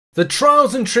The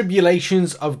trials and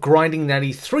tribulations of grinding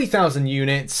nearly 3,000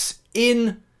 units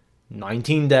in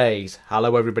 19 days.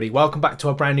 Hello everybody, welcome back to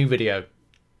a brand new video.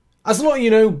 As a lot of you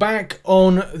know, back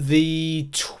on the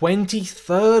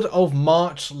 23rd of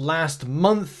March last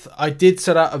month, I did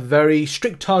set out a very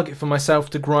strict target for myself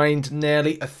to grind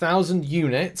nearly 1,000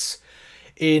 units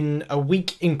in a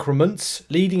week increments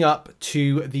leading up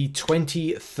to the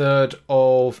 23rd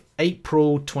of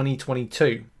April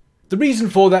 2022. The reason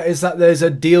for that is that there's a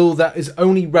deal that is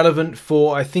only relevant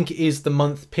for, I think it is the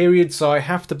month period, so I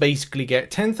have to basically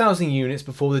get 10,000 units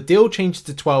before the deal changes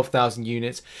to 12,000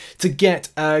 units to get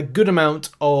a good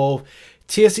amount of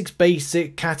Tier 6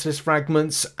 basic catalyst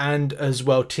fragments and as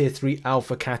well Tier 3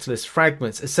 alpha catalyst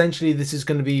fragments. Essentially, this is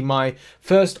going to be my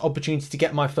first opportunity to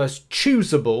get my first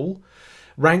choosable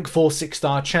rank 4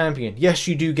 6-star champion. Yes,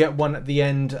 you do get one at the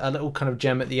end, a little kind of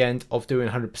gem at the end of doing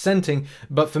 100%ing,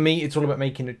 but for me it's all about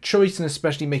making a choice and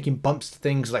especially making bumps to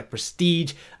things like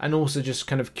prestige and also just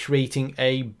kind of creating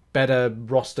a better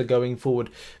roster going forward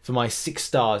for my 6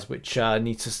 stars, which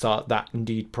needs to start that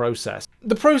indeed process.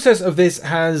 The process of this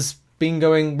has been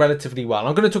going relatively well.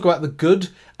 I'm going to talk about the good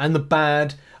and the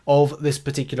bad of this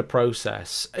particular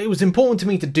process. It was important to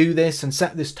me to do this and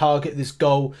set this target, this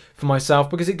goal for myself,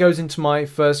 because it goes into my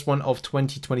first one of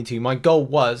 2022. My goal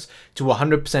was to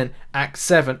 100% Act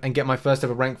 7 and get my first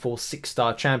ever rank 4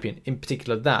 6-star champion, in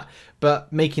particular that.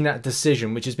 But making that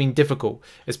decision, which has been difficult,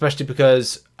 especially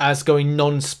because as going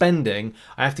non-spending,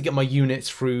 I have to get my units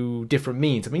through different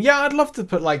means. I mean, yeah, I'd love to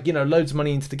put like, you know, loads of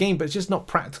money into the game, but it's just not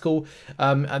practical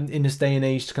and in this day and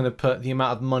age to kind of put the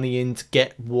amount of money in to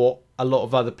get what a lot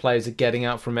of other players are getting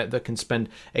out from it that can spend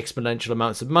exponential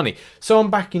amounts of money. So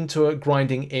I'm back into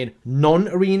grinding in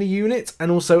non-arena units and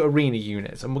also arena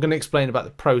units, and we're going to explain about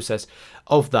the process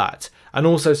of that, and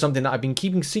also something that I've been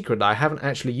keeping secret that I haven't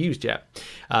actually used yet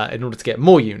in order to get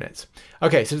more units.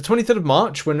 Okay, so the 23rd of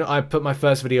March, when I put my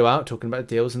first video out talking about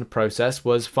deals and the process,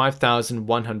 was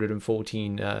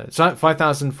 5,414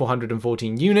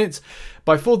 units.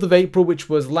 By 4th of April, which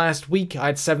was last week, I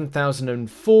had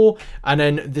 7,004, and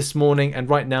then this morning and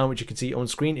right now, which you can see on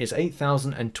screen, is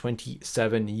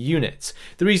 8,027 units.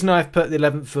 The reason I've put the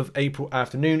 11th of April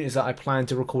afternoon is that I plan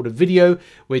to record a video,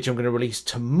 which I'm going to release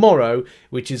tomorrow,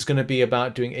 which is going to be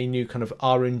about doing a new kind of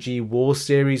RNG war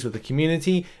series with the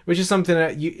community, which is something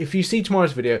that if you see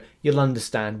tomorrow's video, you'll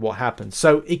understand what happens.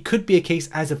 So it could be a case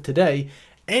as of today,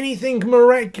 anything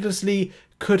miraculously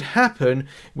could happen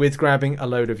with grabbing a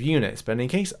load of units, but in any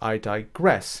case, I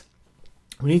digress.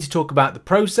 We need to talk about the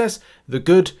process, the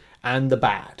good and the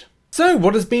bad. So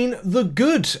what has been the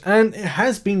good? And it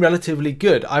has been relatively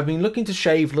good. I've been looking to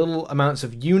shave little amounts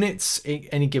of units at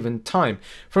any given time.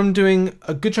 From doing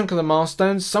a good chunk of the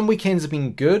milestones, some weekends have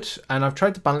been good, and I've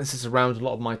tried to balance this around a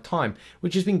lot of my time,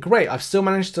 which has been great. I've still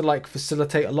managed to like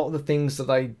facilitate a lot of the things that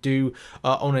I do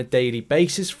on a daily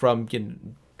basis, from, you know,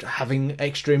 having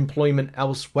extra employment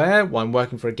elsewhere while I'm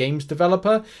working for a games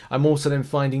developer. I'm also then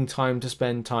finding time to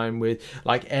spend time with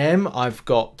like I've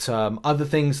got other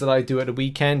things that I do at the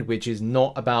weekend, which is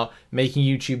not about making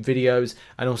YouTube videos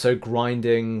and also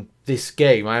grinding this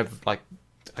game. I have like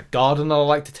a garden that I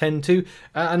like to tend to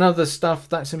and other stuff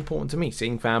that's important to me,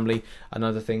 seeing family and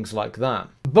other things like that.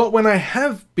 But when I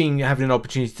have been having an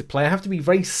opportunity to play, I have to be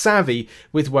very savvy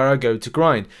with where I go to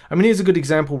grind. I mean, here's a good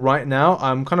example right now.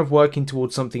 I'm kind of working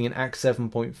towards something in Act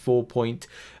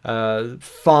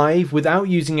 7.4.5 without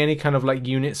using any kind of like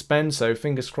unit spend, so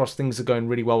fingers crossed things are going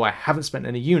really well. I haven't spent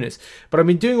any units, but I've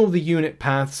been doing all the unit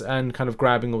paths and kind of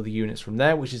grabbing all the units from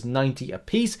there, which is 90 a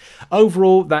piece.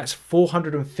 Overall, that's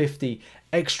 450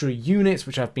 extra units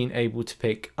which I've been able to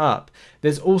pick up.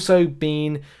 There's also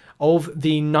been, of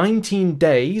the 19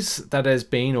 days that has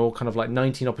been, or kind of like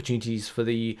 19 opportunities for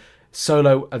the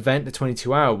solo event, the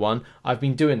 22-hour one, I've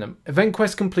been doing them. Event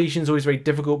quest completion is always very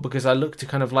difficult because I look to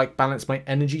kind of like balance my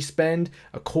energy spend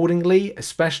accordingly,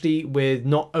 especially with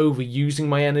not overusing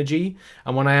my energy.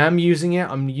 And when I am using it,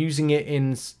 I'm using it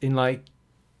in like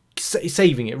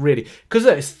saving it really, because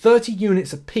it's 30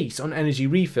 units a piece on energy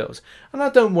refills, and I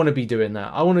don't want to be doing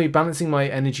that. I want to be balancing my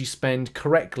energy spend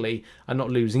correctly and not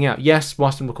losing out. Yes,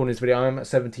 whilst I'm recording this video, I am at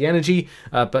 70 energy,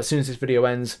 but as soon as this video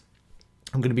ends,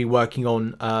 I'm going to be working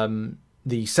on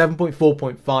the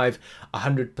 7.4.5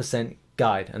 100%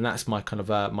 guide, and that's my kind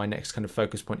of my next kind of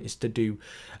focus point, is to do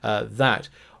that.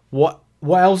 What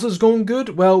else has gone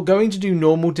good? Well, going to do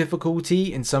normal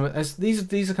difficulty in some, as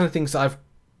these are kind of things that I've,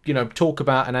 you know, talk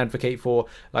about and advocate for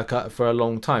like for a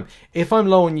long time. If I'm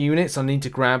low on units, I need to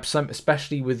grab some,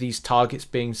 especially with these targets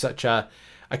being such a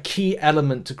key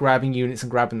element to grabbing units and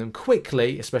grabbing them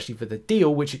quickly, especially for the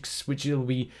deal, which will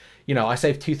be, you know, I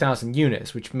saved 2,000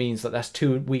 units, which means that that's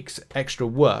 2 weeks extra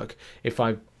work if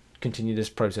I continue this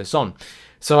process on.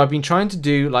 So I've been trying to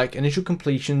do like initial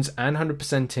completions and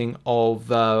 100%ing of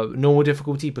normal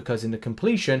difficulty, because in the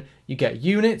completion you get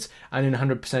units, and in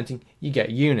 100%ing you get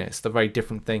units. The very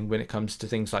different thing when it comes to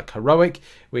things like heroic,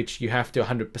 which you have to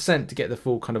 100% to get the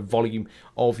full kind of volume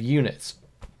of units.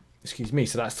 Excuse me.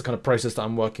 So that's the kind of process that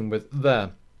I'm working with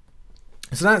there.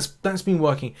 So that's been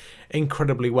working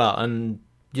incredibly well. And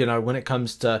you know, when it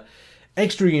comes to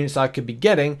extra units I could be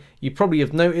getting, you probably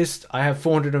have noticed I have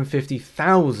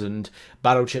 450,000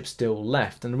 battle chips still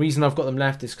left. And the reason I've got them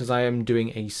left is because I am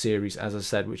doing a series, as I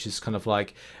said, which is kind of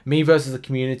like me versus the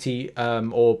community,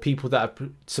 or people that have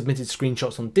submitted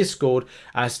screenshots on Discord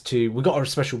as to, we got a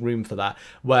special room for that,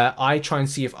 where I try and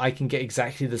see if I can get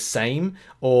exactly the same,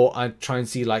 or I try and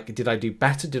see like, did I do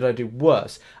better, did I do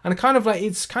worse? And kind of like,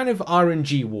 it's kind of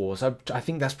RNG wars. I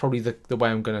think that's probably the way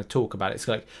I'm going to talk about it. It's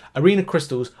like Arena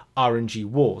Crystals RNG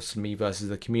wars, me versus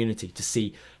the community, to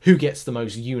see who gets the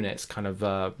most units, kind of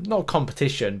not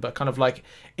competition, but kind of like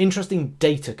interesting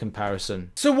data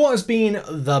comparison. So what has been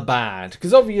the bad?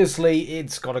 Because obviously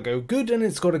it's got to go good and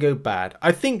it's got to go bad.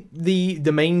 I think the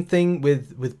main thing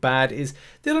with bad is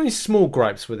there are only small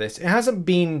gripes with this. It hasn't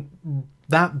been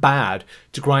that bad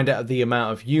to grind out the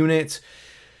amount of units.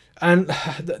 And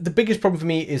the biggest problem for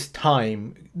me is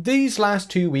time. These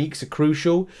last 2 weeks are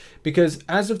crucial, because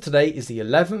as of today is the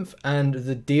 11th, and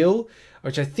the deal,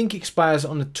 which I think expires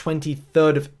on the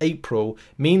 23rd of April,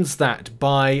 means that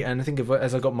by, and I think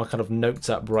as I got my kind of notes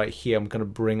up right here, I'm going to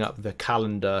bring up the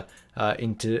calendar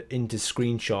into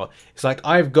screenshot. It's like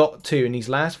I've got to, in these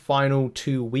last final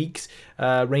 2 weeks,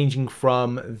 ranging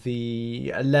from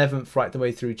the 11th right the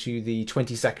way through to the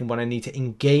 22nd, when I need to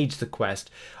engage the quest,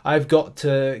 I've got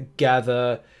to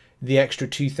gather the extra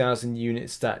 2,000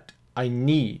 units that I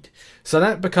need. So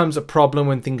that becomes a problem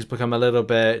when things become a little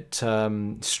bit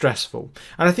stressful.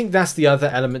 And I think that's the other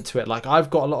element to it. Like,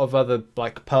 I've got a lot of other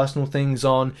like personal things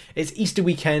on. It's Easter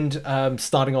weekend,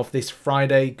 starting off this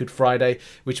Friday, Good Friday,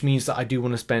 which means that I do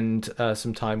want to spend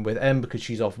some time with Em because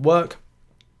she's off work.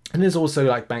 And there's also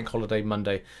like Bank Holiday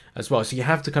Monday as well. So you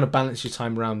have to kind of balance your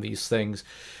time around these things.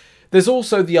 There's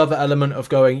also the other element of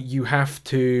going, you have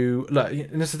to, look,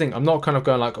 and that's the thing, I'm not kind of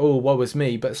going like, oh, woe is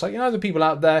me, but it's like, you know, the people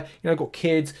out there, you know, got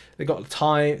kids, they got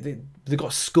time, they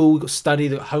got school, they got study,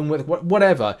 they got homework,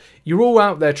 whatever. You're all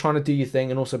out there trying to do your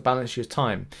thing and also balance your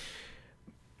time.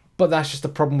 But that's just the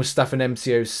problem with stuff in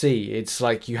MCOC. It's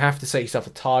like you have to set yourself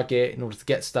a target in order to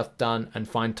get stuff done and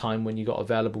find time when you got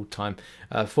available time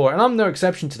for it. And I'm no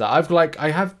exception to that.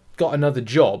 I have got another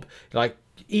job. Like,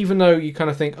 even though you kind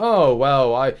of think, oh,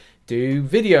 well, I do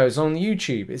videos on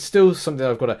YouTube, it's still something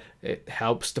I've got to, it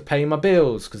helps to pay my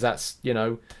bills, because that's, you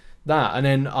know, that. And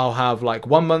then I'll have like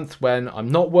 1 month when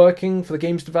I'm not working for the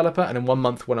games developer, and then 1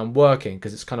 month when I'm working,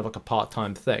 because it's kind of like a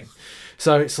part-time thing.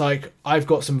 So it's like I've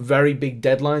got some very big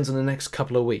deadlines in the next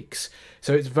couple of weeks.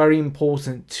 So it's very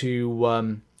important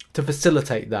to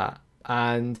facilitate that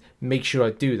and make sure I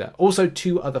do that. Also,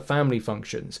 2 other family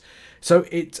functions. So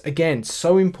it's, again,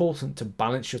 so important to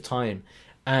balance your time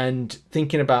and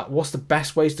thinking about what's the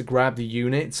best ways to grab the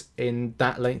units in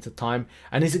that length of time,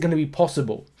 and is it going to be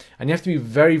possible? And you have to be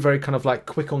very, very kind of like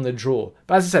quick on the draw.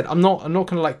 But as I said, I'm not going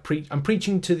to like I'm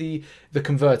preaching to the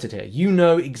converted here. You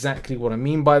know exactly what I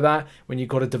mean by that, when you've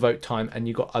got to devote time and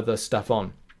you've got other stuff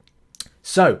on.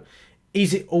 So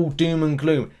is it all doom and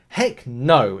gloom? Heck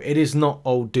no, it is not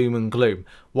all doom and gloom.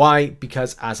 Why?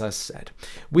 Because, as I said,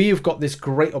 we've got this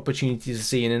great opportunity to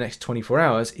see in the next 24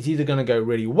 hours. It's either going to go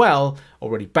really well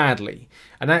or really badly.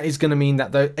 And that is going to mean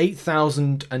that the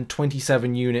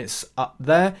 8,027 units up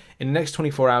there in the next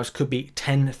 24 hours could be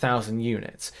 10,000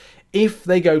 units. If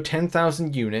they go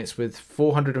 10,000 units with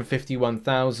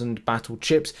 451,000 battle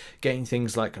chips, getting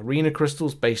things like arena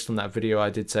crystals based on that video I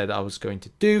did say that I was going to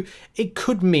do, it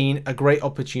could mean a great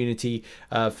opportunity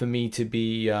for me to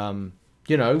be,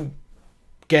 you know,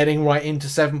 getting right into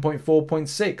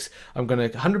 7.4.6. I'm going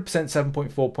to 100%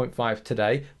 7.4.5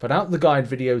 today, put out the guide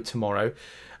video tomorrow.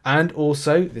 And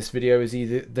also, this video is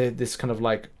either, this kind of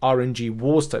like RNG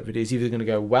wars type video is either going to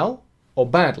go well or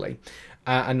badly.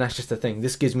 And that's just the thing.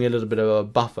 This gives me a little bit of a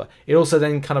buffer. It also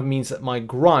then kind of means that my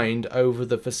grind over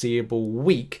the foreseeable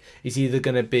week is either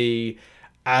going to be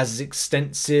as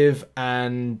extensive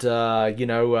and, you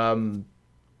know,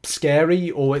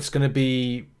 scary, or it's going to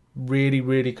be really,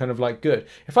 really kind of like good.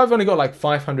 If I've only got like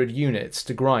 500 units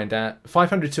to grind at,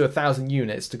 500 to 1,000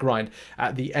 units to grind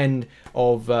at the end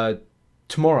of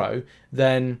tomorrow,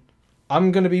 then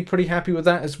I'm going to be pretty happy with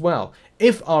that as well.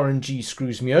 If RNG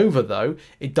screws me over, though,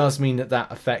 it does mean that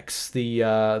that affects the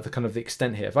kind of the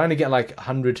extent here. If I only get like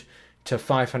 100 to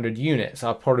 500 units,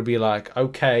 I'll probably be like,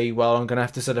 okay, well, I'm going to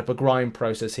have to set up a grind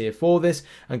process here for this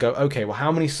and go, okay, well,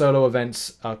 how many solo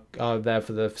events are there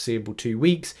for the foreseeable 2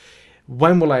 weeks?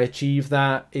 When will I achieve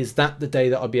that? Is that the day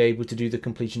that I'll be able to do the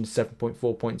completion to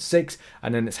 7.4.6?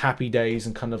 And then it's happy days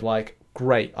and kind of like,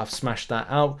 great, I've smashed that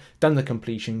out, done the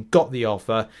completion, got the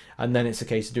offer, and then it's a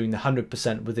case of doing the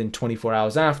 100% within 24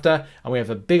 hours after, and we have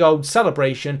a big old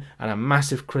celebration and a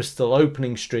massive crystal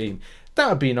opening stream. That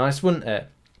would be nice, wouldn't it?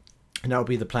 And that would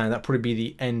be the plan. That'd probably be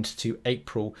the end to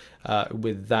April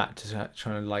with that,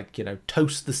 trying to like, you know,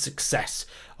 toast the success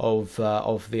of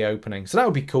the opening. So that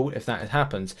would be cool if that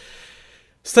happens.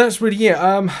 So that's really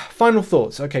it. Final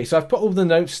thoughts. Okay, so I've put all the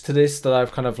notes to this that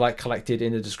I've kind of like collected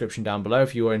in the description down below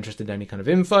if you are interested in any kind of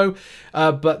info.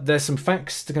 But there's some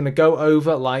facts to kind of go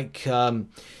over, like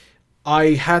I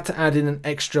had to add in an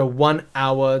extra 1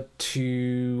 hour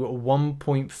to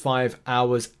 1.5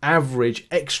 hours average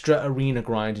extra arena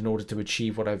grind in order to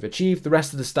achieve what I've achieved. The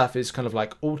rest of the stuff is kind of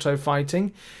like auto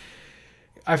fighting.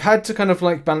 I've had to kind of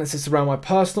like balance this around my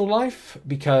personal life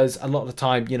because a lot of the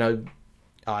time, you know,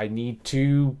 I need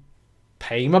to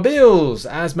pay my bills,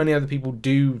 as many other people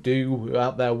do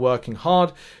out there working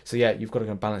hard. So yeah, you've got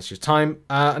to balance your time,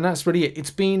 and that's really it.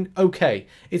 It's been okay.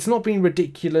 It's not been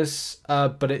ridiculous,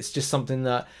 but it's just something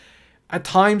that at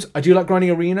times I do like grinding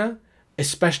arena,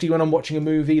 especially when I'm watching a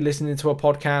movie, listening to a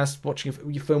podcast, watching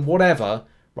a film, whatever.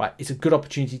 Right, it's a good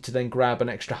opportunity to then grab an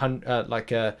extra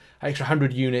extra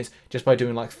 100 units just by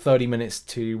doing like 30 minutes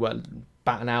to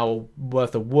about an hour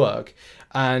worth of work,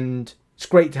 and it's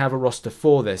great to have a roster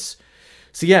for this.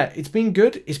 So yeah, it's been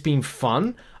good. It's been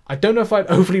fun. I don't know if I'd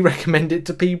overly recommend it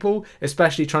to people,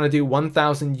 especially trying to do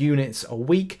 1,000 units a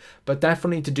week, but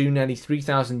definitely to do nearly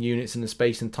 3,000 units in the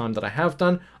space and time that I have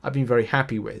done, I've been very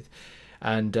happy with.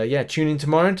 And yeah, tune in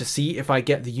tomorrow to see if I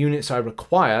get the units I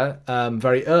require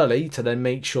very early to then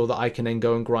make sure that I can then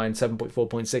go and grind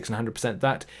 7.4.6 and 100%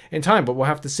 that in time. But we'll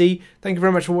have to see. Thank you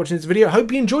very much for watching this video.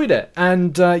 Hope you enjoyed it.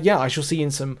 And yeah, I shall see you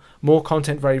in some more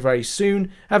content very, very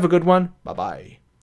soon. Have a good one. Bye-bye.